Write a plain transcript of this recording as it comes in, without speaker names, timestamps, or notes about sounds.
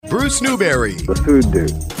Bruce Newberry. The Food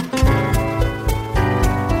Dude.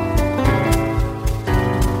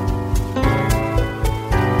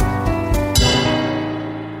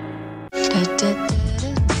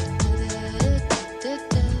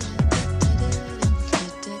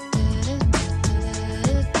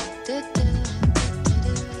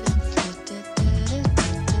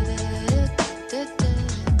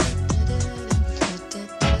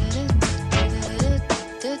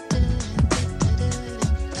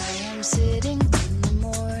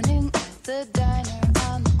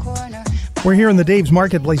 We're here in the Dave's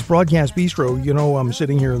Marketplace Broadcast Bistro. You know, I'm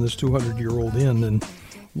sitting here in this 200-year-old inn and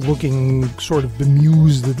looking sort of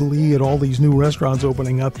bemusedly at all these new restaurants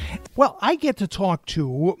opening up. Well, I get to talk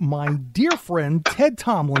to my dear friend Ted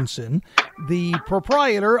Tomlinson, the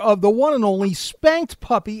proprietor of the one and only Spanked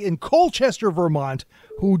Puppy in Colchester, Vermont,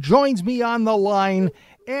 who joins me on the line.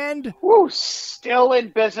 And still in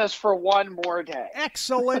business for one more day.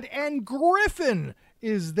 Excellent. And Griffin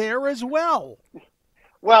is there as well.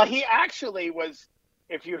 Well, he actually was,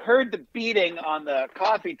 if you heard the beating on the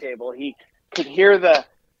coffee table, he could hear the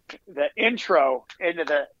intro into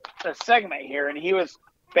the segment here, and he was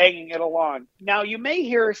banging it along. Now, you may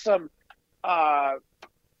hear some other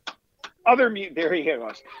music. There he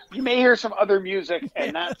goes. You may hear some other music,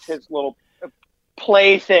 and that's his little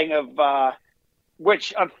play thing of,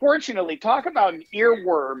 which, unfortunately, talk about an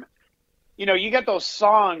earworm. You know, you get those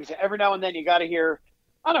songs, every now and then you got to hear,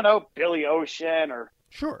 I don't know, Billy Ocean or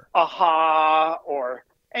Sure. Aha, or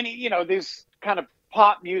any, you know, this kind of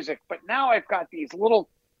pop music. But now I've got these little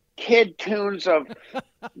kid tunes of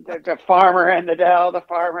the Farmer and the Dell, the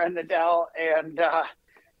Farmer and the Dell, and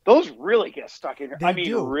those really get stuck in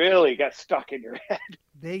your. Really get stuck in your head.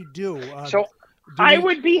 They do. I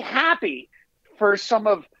would be happy for some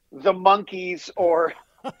of the Monkees or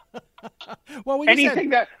anything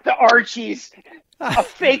that the Archies. A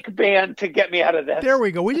fake band to get me out of this. There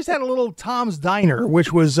we go. We just had a little Tom's Diner,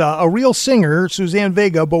 which was a real singer, Suzanne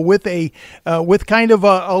Vega, but with with kind of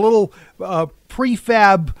a little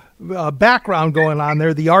prefab background going on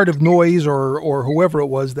there, the Art of Noise or whoever it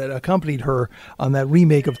was that accompanied her on that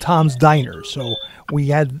remake of Tom's Diner. So we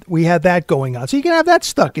had that going on. So you can have that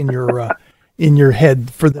stuck in your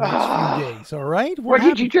head for the next few days. All right. What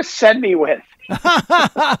did you just send me with?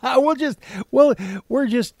 We're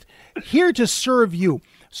just here to serve you.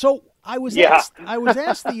 So I was asked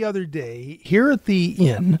the other day here at the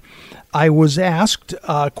inn, I was asked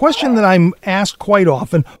a question that I'm asked quite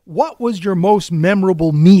often: what was your most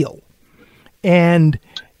memorable meal? And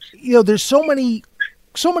you know, there's so many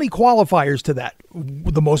qualifiers to that.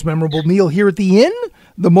 The most memorable meal here at the inn,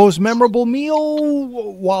 the most memorable meal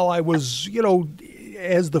while I was, you know,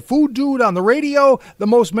 as the food dude on the radio, the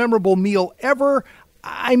most memorable meal ever.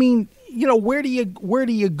 I mean, you know, where do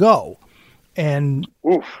you go? And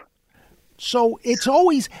so it's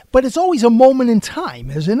always a moment in time,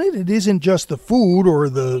 isn't it? It isn't just the food or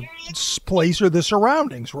the place or the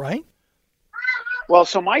surroundings, right? Well,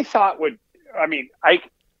 so my thought I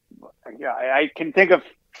can think of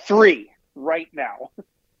three right now.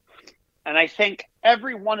 And I think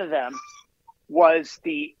every one of them was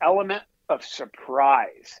the element of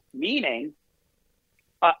surprise, meaning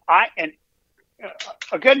a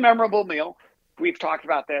good memorable meal. We've talked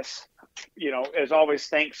about this, you know, is always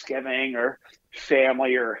Thanksgiving or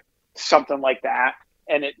family or something like that.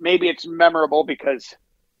 And maybe it's memorable because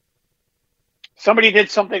somebody did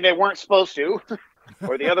something they weren't supposed to,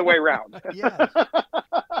 or the other way around. Yes.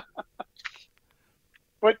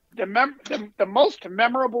 But the most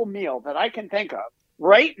memorable meal that I can think of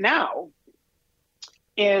right now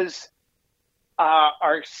is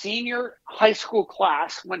our senior high school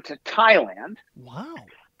class went to Thailand. Wow.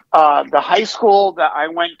 The high school that I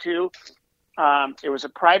went to, it was a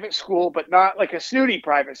private school, but not like a snooty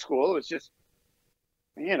private school. It was just,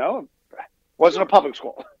 you know, wasn't a public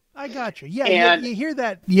school. I got you. Yeah, and you hear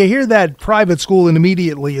that. You hear that private school, and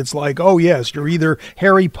immediately it's like, oh yes, you're either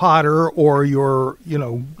Harry Potter or you're, you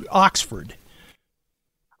know, Oxford.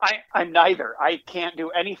 I'm neither. I can't do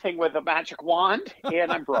anything with a magic wand,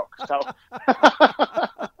 and I'm broke. So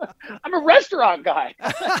I'm a restaurant guy.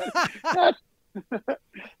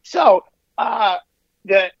 So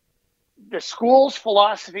the school's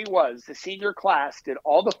philosophy was the senior class did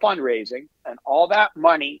all the fundraising, and all that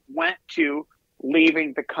money went to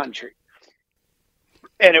leaving the country.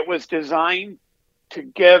 And it was designed to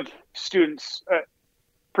give students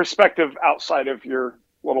perspective outside of your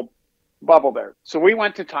little bubble there. So we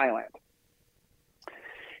went to Thailand.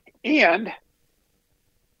 And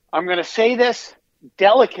I'm going to say this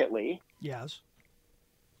delicately. Yes.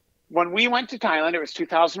 When we went to Thailand, it was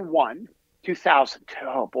 2001. 2000.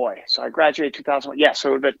 Oh boy. So I graduated 2001. Yeah.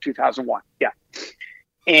 So the 2001. Yeah.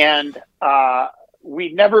 And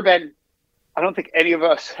we'd never been, I don't think any of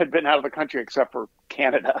us had been out of the country except for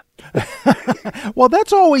Canada. Well,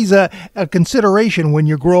 that's always a consideration when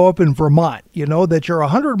you grow up in Vermont, that you're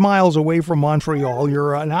 100 miles away from Montreal,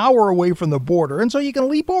 you're an hour away from the border, and so you can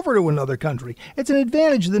leap over to another country. It's an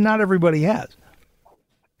advantage that not everybody has.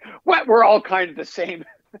 Well, we're all kind of the same.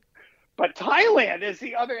 But Thailand is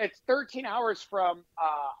the other. It's 13 hours from,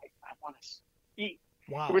 I want to eat.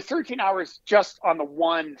 Wow. It was 13 hours just on the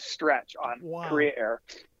one stretch on Korea Air.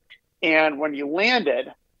 And when you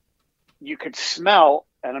landed, you could smell,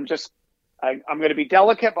 and I'm going to be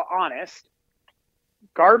delicate but honest,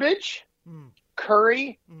 garbage,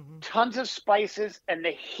 curry, tons of spices, and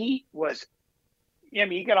the heat was,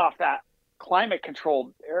 you get off that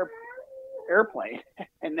climate-controlled airplane,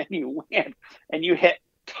 and then you land, and you hit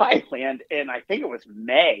Thailand in, I think it was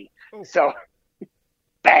May. Oh. So,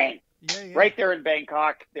 bang, right there in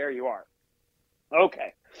Bangkok, there you are.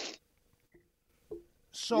 Okay.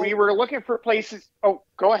 So we were looking for places. Oh,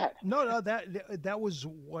 go ahead. No, that was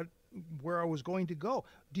where I was going to go.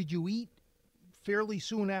 Did you eat fairly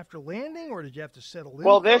soon after landing, or did you have to settle in?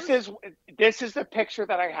 Well, this is the picture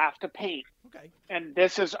that I have to paint. Okay. And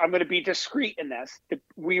I'm going to be discreet in this.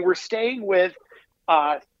 We were staying with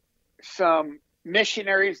some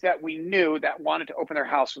missionaries that we knew that wanted to open their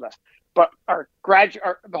house with us, but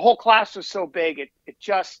the whole class was so big it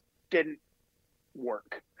just didn't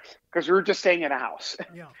work because we were just staying in a house.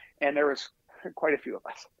 Yeah. And there was quite a few of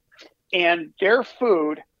us, and their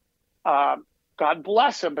food, God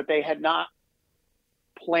bless them, but they had not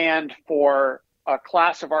planned for a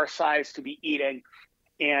class of our size to be eating.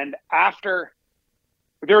 And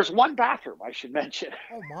there's one bathroom, I should mention.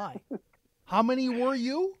 Oh my. How many were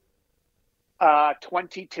you?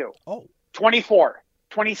 22. Oh. 24.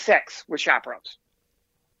 26 with chaperones.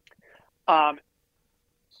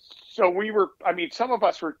 So some of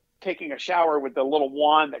us were taking a shower with the little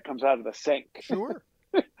wand that comes out of the sink. Sure.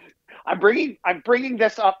 I'm bringing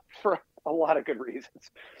this up for a lot of good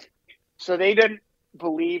reasons. So they didn't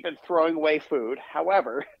believe in throwing away food.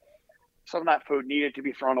 However, some of that food needed to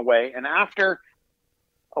be thrown away. And after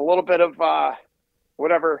a little bit of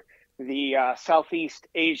whatever the Southeast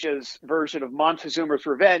Asia's version of Montezuma's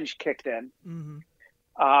Revenge kicked in,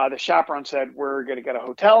 the chaperone said, we're going to get a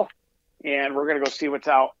hotel and we're going to go see what's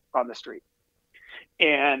out on the street.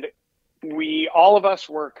 And all of us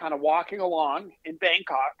were kind of walking along in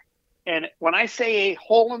Bangkok. And when I say a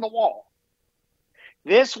hole in the wall,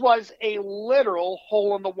 this was a literal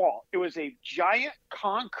hole in the wall. It was a giant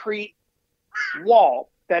concrete wall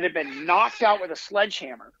that had been knocked out with a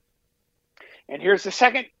sledgehammer. And here's the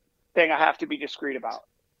second thing I have to be discreet about.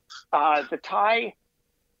 The Thai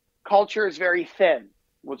culture is very thin.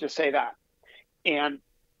 We'll just say that. And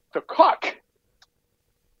the cook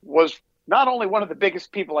was not only one of the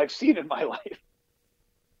biggest people I've seen in my life.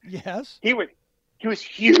 Yes. He was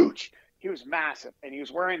huge. He was massive. And he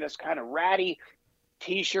was wearing this kind of ratty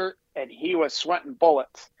T-shirt, and he was sweating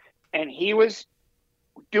bullets. And he was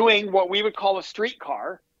doing what we would call a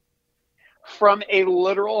streetcar from a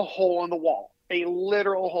literal hole in the wall. A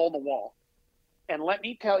literal hole in the wall. And let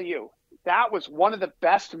me tell you, that was one of the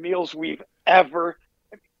best meals we've ever.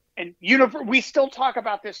 And we still talk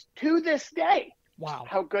about this to this day. Wow.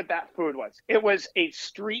 How good that food was. It was a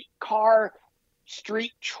streetcar,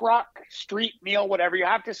 street truck, street meal, whatever you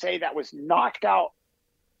have to say, that was knocked out.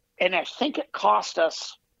 And I think it cost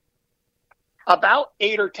us about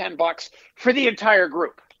 $8 or $10 for the entire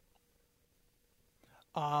group.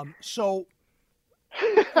 So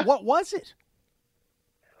what was it?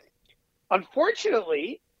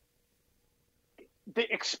 Unfortunately,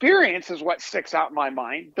 the experience is what sticks out in my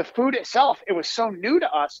mind. The food itself, it was so new to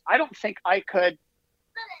us. I don't think I could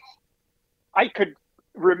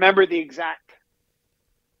remember the exact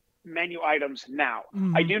menu items now.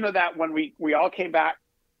 Mm-hmm. I do know that when we all came back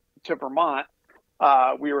to Vermont,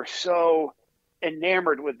 we were so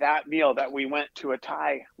enamored with that meal that we went to a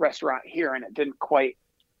Thai restaurant here, and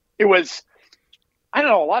it was, I don't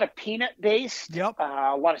know, a lot of peanut based, yep.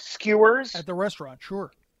 A lot of skewers at the restaurant.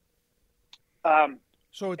 Sure.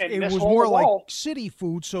 So it was more like city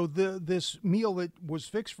food. So this meal that was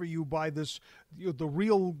fixed for you by the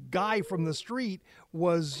real guy from the street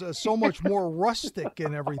was so much more rustic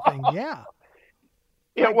and everything. Yeah,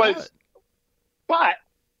 it was. But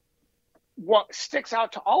what sticks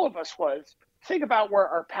out to all of us was, think about where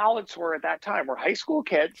our palates were at that time. We're high school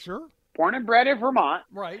kids, sure, born and bred in Vermont,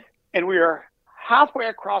 right? And we were halfway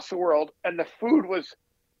across the world, and the food was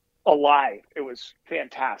alive. It was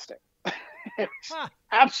fantastic. It's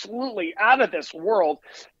absolutely out of this world.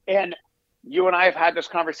 And You and I have had this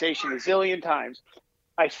conversation a zillion times.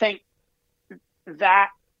 I think that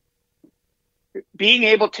being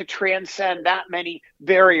able to transcend that many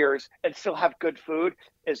barriers and still have good food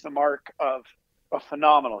is the mark of a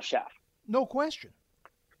phenomenal chef. No question.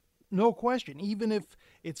 No question. Even if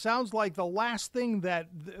it sounds like the last thing that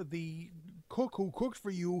the cook who cooked for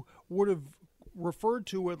you would have referred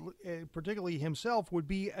to it, particularly himself, would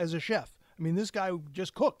be as a chef. I mean, this guy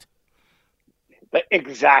just cooked.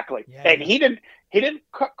 Exactly. Yeah. And he didn't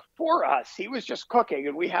cook for us. He was just cooking,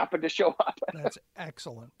 and we happened to show up. That's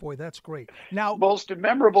excellent. Boy, that's great. Now, most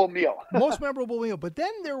memorable meal. Most memorable meal. But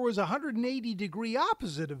then there was a 180-degree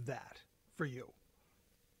opposite of that for you.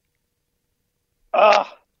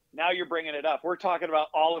 Now you're bringing it up. We're talking about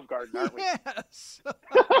Olive Garden, aren't we? Yes.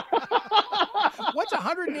 What's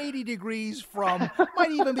 180 degrees from,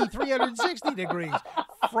 might even be 360 degrees,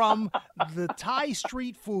 from the Thai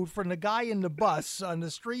street food from the guy in the bus on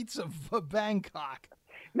the streets of Bangkok?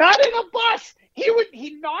 Not in a bus.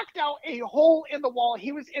 He knocked out a hole in the wall.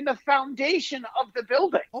 He was in the foundation of the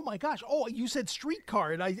building. Oh my gosh! Oh, you said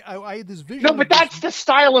streetcar, and I had this vision. No, but that's the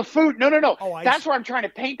style of food. No. Oh, that's where I'm trying to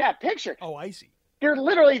paint that picture. Oh, I see. They're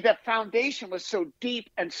literally, the foundation was so deep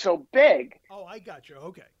and so big. Oh, I got you.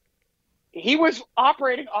 Okay. He was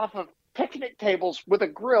operating off of picnic tables with a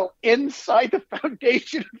grill inside the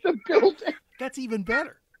foundation of the building. That's even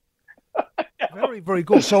better. Very, very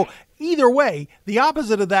cool. So either way, the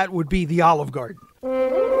opposite of that would be the Olive Garden.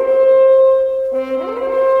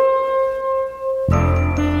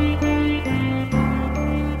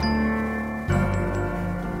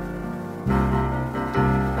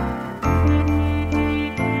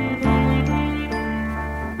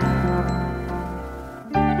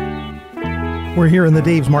 We're here in the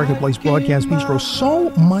Dave's Marketplace Broadcast Bistro. So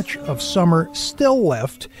much of summer still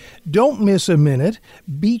left. Don't miss a minute.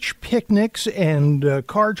 Beach picnics and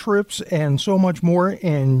car trips and so much more,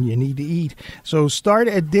 and you need to eat. So start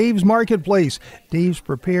at Dave's Marketplace. Dave's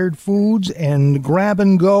prepared foods and grab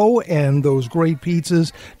and go and those great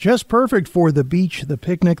pizzas. Just perfect for the beach, the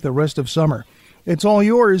picnic, the rest of summer. It's all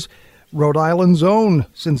yours. Rhode Island's own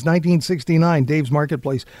since 1969, Dave's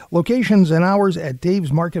Marketplace. Locations and hours at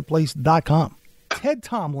davesmarketplace.com. Ted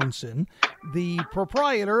Tomlinson, the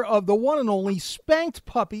proprietor of the one and only Spanked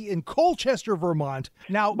Puppy in Colchester, Vermont.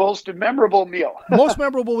 Now, most memorable meal. Most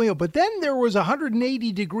memorable meal. But then there was a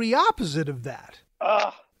 180-degree opposite of that.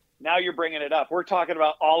 Now you're bringing it up. We're talking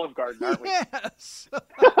about Olive Garden, aren't we? Yes.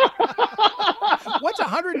 What's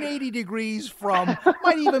 180 degrees from,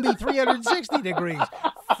 might even be 360 degrees,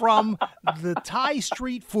 from the Thai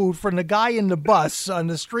street food from the guy in the bus on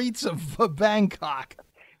the streets of Bangkok?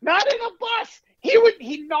 Not in a bus.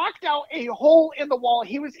 He knocked out a hole in the wall.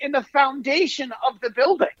 He was in the foundation of the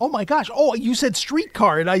building. Oh my gosh! Oh, you said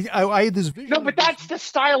streetcar, and I had this vision. No, but that's the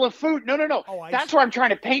style of food. No. Oh, that's where I'm trying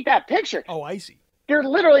to paint that picture. Oh, I see. They're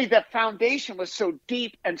literally, the foundation was so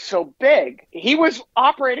deep and so big. He was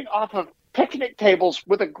operating off of picnic tables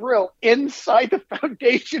with a grill inside the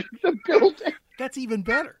foundation of the building. That's even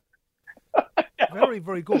better. Very,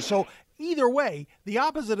 very cool. So either way, the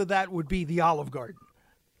opposite of that would be the Olive Garden.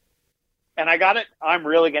 And I got it. I'm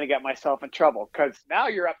really going to get myself in trouble, because now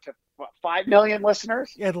you're up to, what, 5 million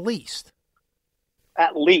listeners? At least.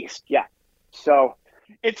 At least, yeah. So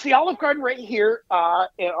it's the Olive Garden right here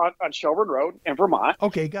on Shelburne Road in Vermont.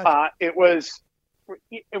 Okay, gotcha. It was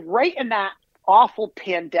right in that awful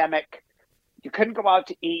pandemic. You couldn't go out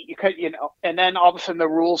to eat. You couldn't, and then all of a sudden the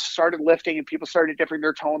rules started lifting and people started dipping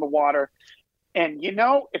their toe in the water. And,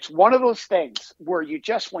 it's one of those things where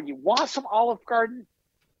when you want some Olive Garden,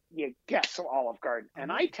 you get some Olive Garden.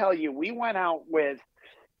 And I tell you, we went out with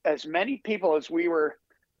as many people as we were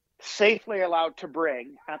safely allowed to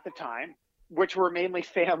bring at the time, which were mainly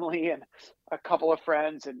family and a couple of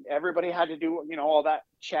friends, and everybody had to do, all that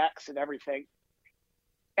checks and everything.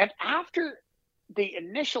 And after the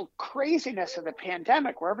initial craziness of the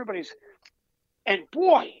pandemic where and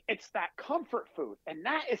boy, it's that comfort food. And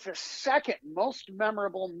that is the second most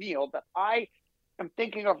memorable meal that I am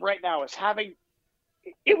thinking of right now, is having.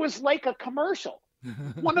 It was like a commercial,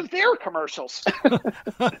 one of their commercials.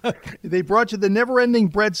 They brought you the never-ending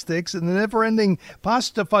breadsticks and the never-ending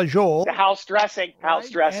pasta fagioli. The house dressing, And the house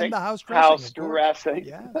dressing. House dressing.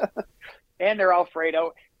 Yeah. And their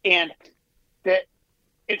Alfredo. And that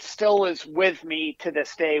it still is with me to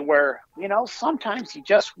this day, where, sometimes you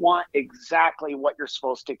just want exactly what you're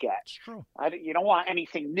supposed to get. It's true. You don't want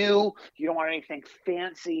anything new. You don't want anything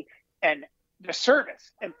fancy. And the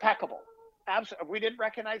service, impeccable. Absolutely. We didn't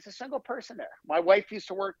recognize a single person there. My wife used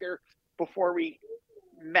to work there before we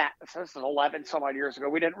met. So this is 11 some odd years ago.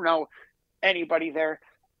 We didn't know anybody there.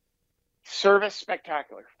 Service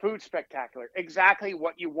spectacular, food spectacular, exactly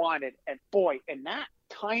what you wanted. And boy, in that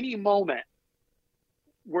tiny moment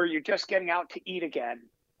where you're just getting out to eat again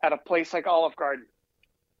at a place like Olive Garden,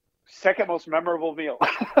 second most memorable meal.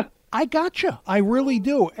 I gotcha. I really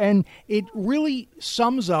do. And it really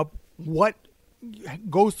sums up what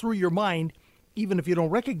goes through your mind, even if you don't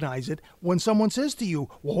recognize it, when someone says to you,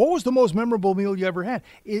 well, what was the most memorable meal you ever had?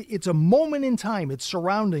 It's a moment in time. It's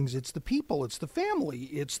surroundings. It's the people. It's the family.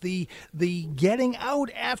 It's the getting out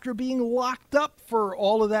after being locked up for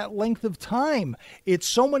all of that length of time. It's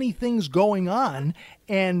so many things going on.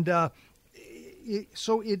 And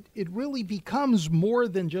so it really becomes more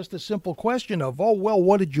than just a simple question of, oh, well,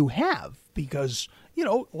 what did you have? Because,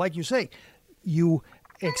 like you say, you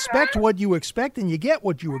expect what you expect and you get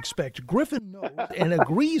what you expect. Griffin knows and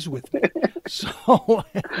agrees with me. So,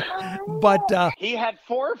 but he had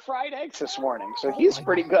 4 fried eggs this morning, so he's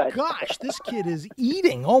pretty good. Gosh, this kid is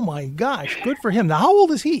eating. Oh my gosh, good for him. Now, how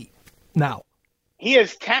old is he now? He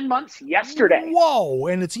is 10 months yesterday. Whoa.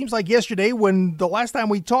 And it seems like yesterday, when the last time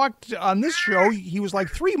we talked on this show, he was like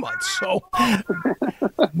 3 months. So,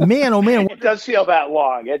 man, oh man. It does feel that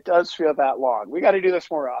long. It does feel that long. We got to do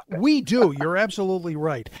this more often. We do. You're absolutely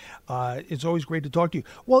right. It's always great to talk to you.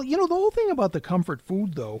 Well, the whole thing about the comfort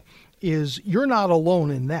food, though, is you're not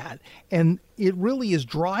alone in that. And it really is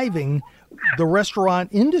driving the restaurant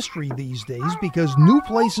industry these days, because new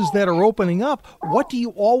places that are opening up, what do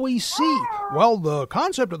you always see? Well, the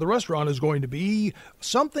concept of the restaurant is going to be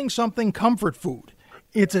something comfort food.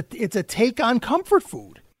 It's a take on comfort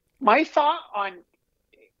food. My thought on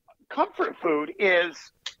comfort food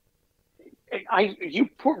is, you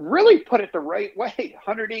really put it the right way,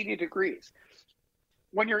 180 degrees.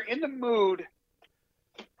 When you're in the mood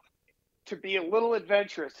to be a little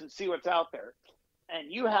adventurous and see what's out there, and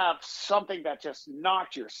you have something that just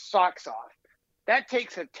knocked your socks off, that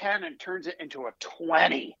takes a 10 and turns it into a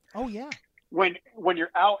 20. Oh, yeah. When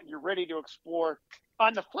you're out and you're ready to explore.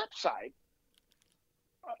 On the flip side,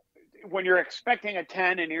 when you're expecting a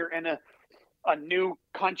 10 and you're in a new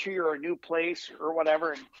country or a new place or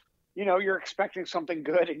whatever, and you're expecting something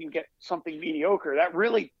good and you get something mediocre, that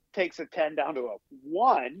really takes a 10 down to a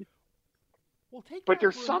 1. Well, but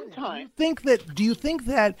there's sometimes. Do you think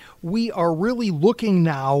that we are really looking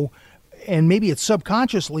now, and maybe it's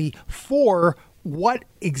subconsciously, for what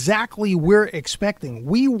exactly we're expecting?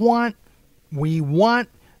 We want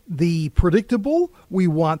the predictable. We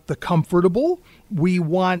want the comfortable. We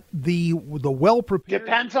want the well prepared.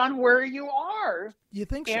 Depends on where you are. You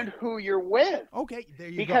think so? And who you're with. Okay, there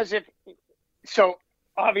you go. Because so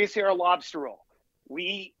obviously our lobster roll,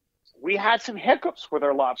 we had some hiccups with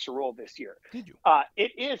our lobster roll this year. Did you?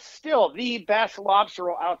 It is still the best lobster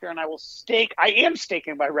roll out there, and I am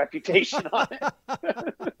staking my reputation on it.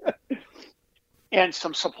 And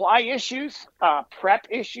some supply issues, prep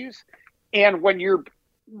issues, and when you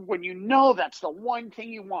know that's the one thing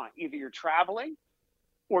you want, either you're traveling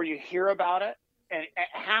or you hear about it, and it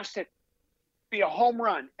has to be a home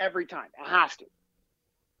run every time. It has to.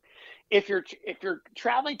 If you're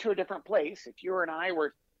traveling to a different place, if you and I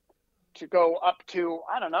were to go up to,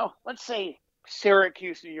 I don't know, let's say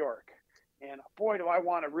Syracuse, New York, and boy, do I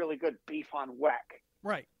want a really good beef on weck.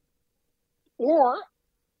 Right. Or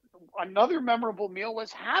another memorable meal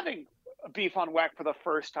was having a beef on weck for the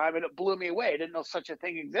first time, and it blew me away. I didn't know such a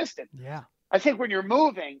thing existed. Yeah. I think when you're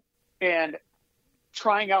moving and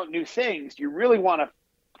trying out new things, you really want to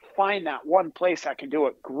find that one place that can do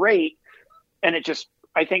it great, and it just,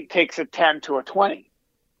 I think, takes a 10 to a 20.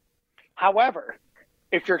 However,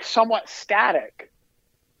 if you're somewhat static,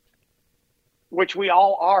 which we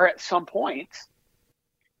all are at some points,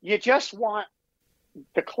 you just want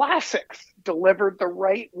the classics delivered the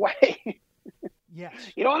right way. Yes.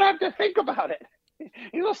 You don't have to think about it.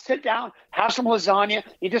 You just sit down, have some lasagna.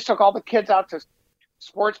 You just took all the kids out to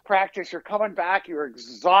sports practice. You're coming back. You're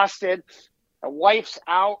exhausted. The wife's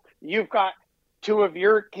out. You've got 2 of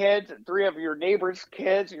your kids and 3 of your neighbors'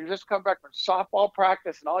 kids. You just come back from softball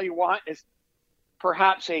practice, and all you want is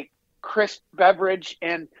perhaps a crisp beverage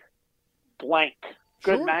and blank,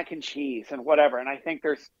 good Sure. mac and cheese and whatever. And I think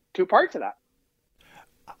there's 2 parts of that.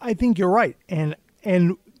 I think you're right. And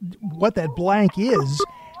what that blank is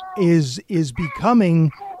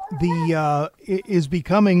becoming the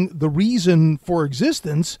reason for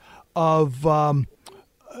existence of a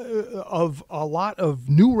lot of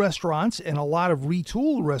new restaurants and a lot of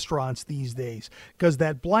retooled restaurants these days, because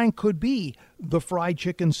that blank could be the fried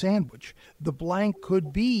chicken sandwich. The blank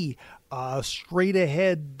could be straight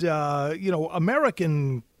ahead,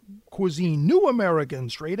 American cuisine, new American,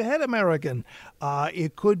 straight ahead American.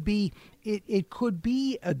 It could be it could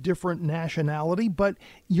be a different nationality, but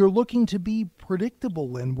you're looking to be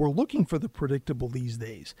predictable, and we're looking for the predictable these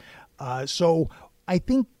days. So I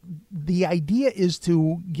think the idea is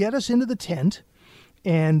to get us into the tent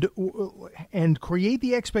and create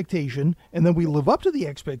the expectation, and then we live up to the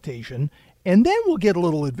expectation, and then we'll get a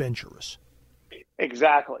little adventurous.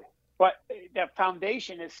 Exactly. But the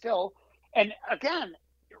foundation is still, and again,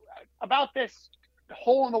 about this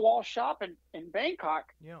hole in the wall shop in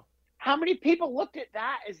Bangkok. Yeah. How many people looked at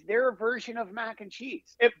that as their version of mac and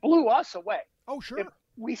cheese? It blew us away. Oh, sure.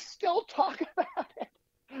 We still talk about it.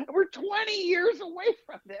 We're 20 years away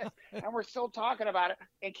from this, and we're still talking about it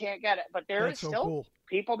and can't get it. But there is still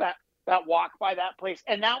people that walk by that place.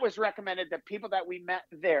 And that was recommended. The people that we met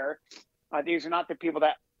there, these are not the people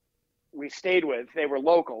that we stayed with. They were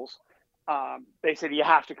locals. They said, you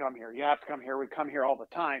have to come here. You have to come here. We come here all the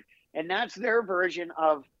time. And that's their version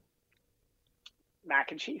of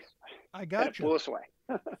mac and cheese. I got you. It blew us away.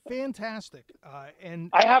 Fantastic. And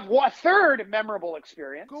I have a third memorable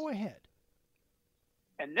experience. Go ahead.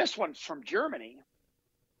 And this one's from Germany.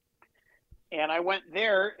 And I went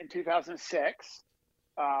there in 2006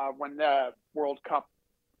 when the World Cup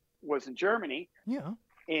was in Germany. Yeah.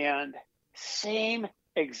 And same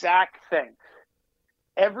exact thing.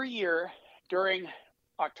 Every year during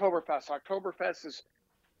Oktoberfest is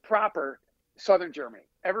proper Southern Germany.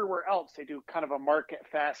 Everywhere else, they do kind of a market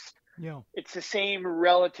fest. Yeah. It's the same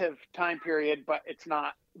relative time period, but it's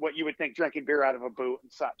not what you would think, drinking beer out of a boot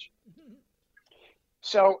and such. Mm-hmm.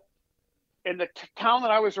 So in the town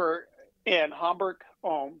that I was in, Hamburg,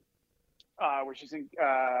 which is in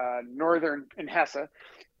northern in Hesse,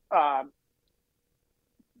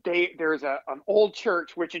 there's an old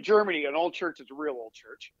church, which in Germany, an old church is a real old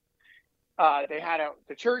church.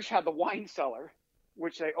 The church had the wine cellar,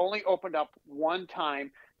 which they only opened up one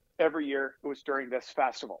time every year. It was during this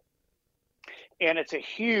festival. And it's a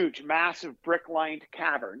huge, massive brick-lined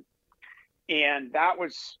cavern. And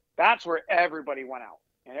that's where everybody went out.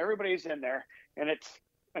 And everybody's in there.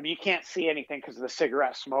 And you can't see anything because of the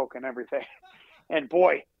cigarette smoke and everything. And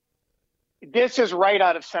boy, this is right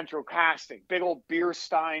out of Central Casting. Big old beer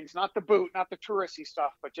steins, not the boot, not the touristy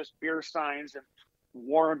stuff, but just beer steins and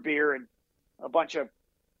warm beer and a bunch of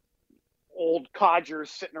old codgers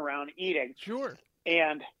sitting around eating. Sure.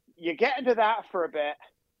 And you get into that for a bit,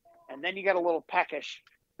 and then you get a little peckish.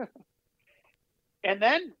 And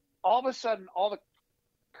then all of a sudden,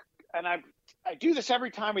 I do this every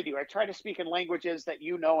time with you. I try to speak in languages that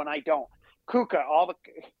you know and I don't. Kuka, all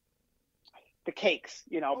the cakes,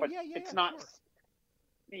 but it's not,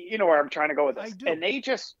 sure. You know where I'm trying to go with this. I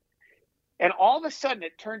do. And all of a sudden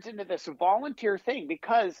it turns into this volunteer thing,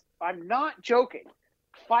 because I'm not joking.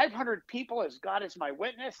 500 people, as God is my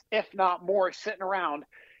witness, if not more, sitting around,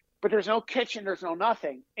 but there's no kitchen, there's no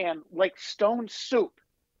nothing. And like stone soup,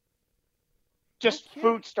 just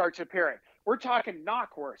food starts appearing. We're talking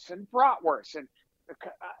knockwurst and bratwurst and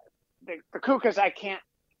the kukas.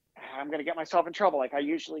 I'm going to get myself in trouble like I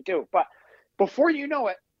usually do. But before you know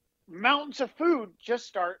it, mountains of food just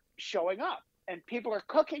start showing up, and people are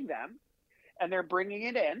cooking them, and they're bringing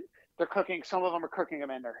it in. They're cooking. Some of them are cooking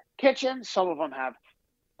them in their kitchen. Some of them have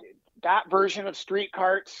that version of street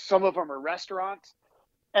carts. Some of them are restaurants.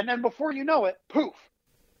 And then before you know it, poof,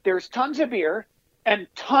 there's tons of beer and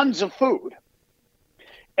tons of food.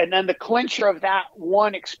 And then the clincher of that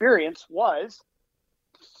one experience was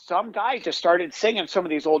some guy just started singing some of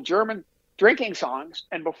these old German drinking songs.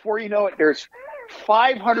 And before you know it, there's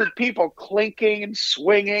 500 people clinking and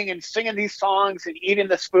swinging and singing these songs and eating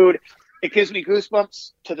this food. It gives me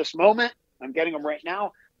goosebumps to this moment. I'm getting them right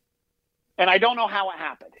now. And I don't know how it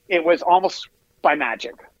happened. It was almost by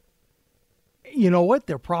magic. You know what?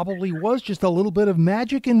 There probably was just a little bit of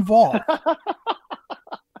magic involved.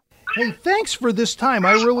 Hey, thanks for this time.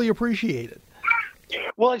 I really appreciate it.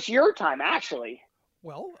 Well, it's your time, actually.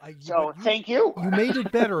 Well, thank you. You made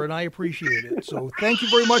it better, and I appreciate it. So thank you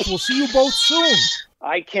very much. We'll see you both soon.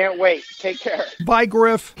 I can't wait. Take care. Bye,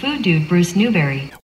 Griff. Food Dude Bruce Newberry.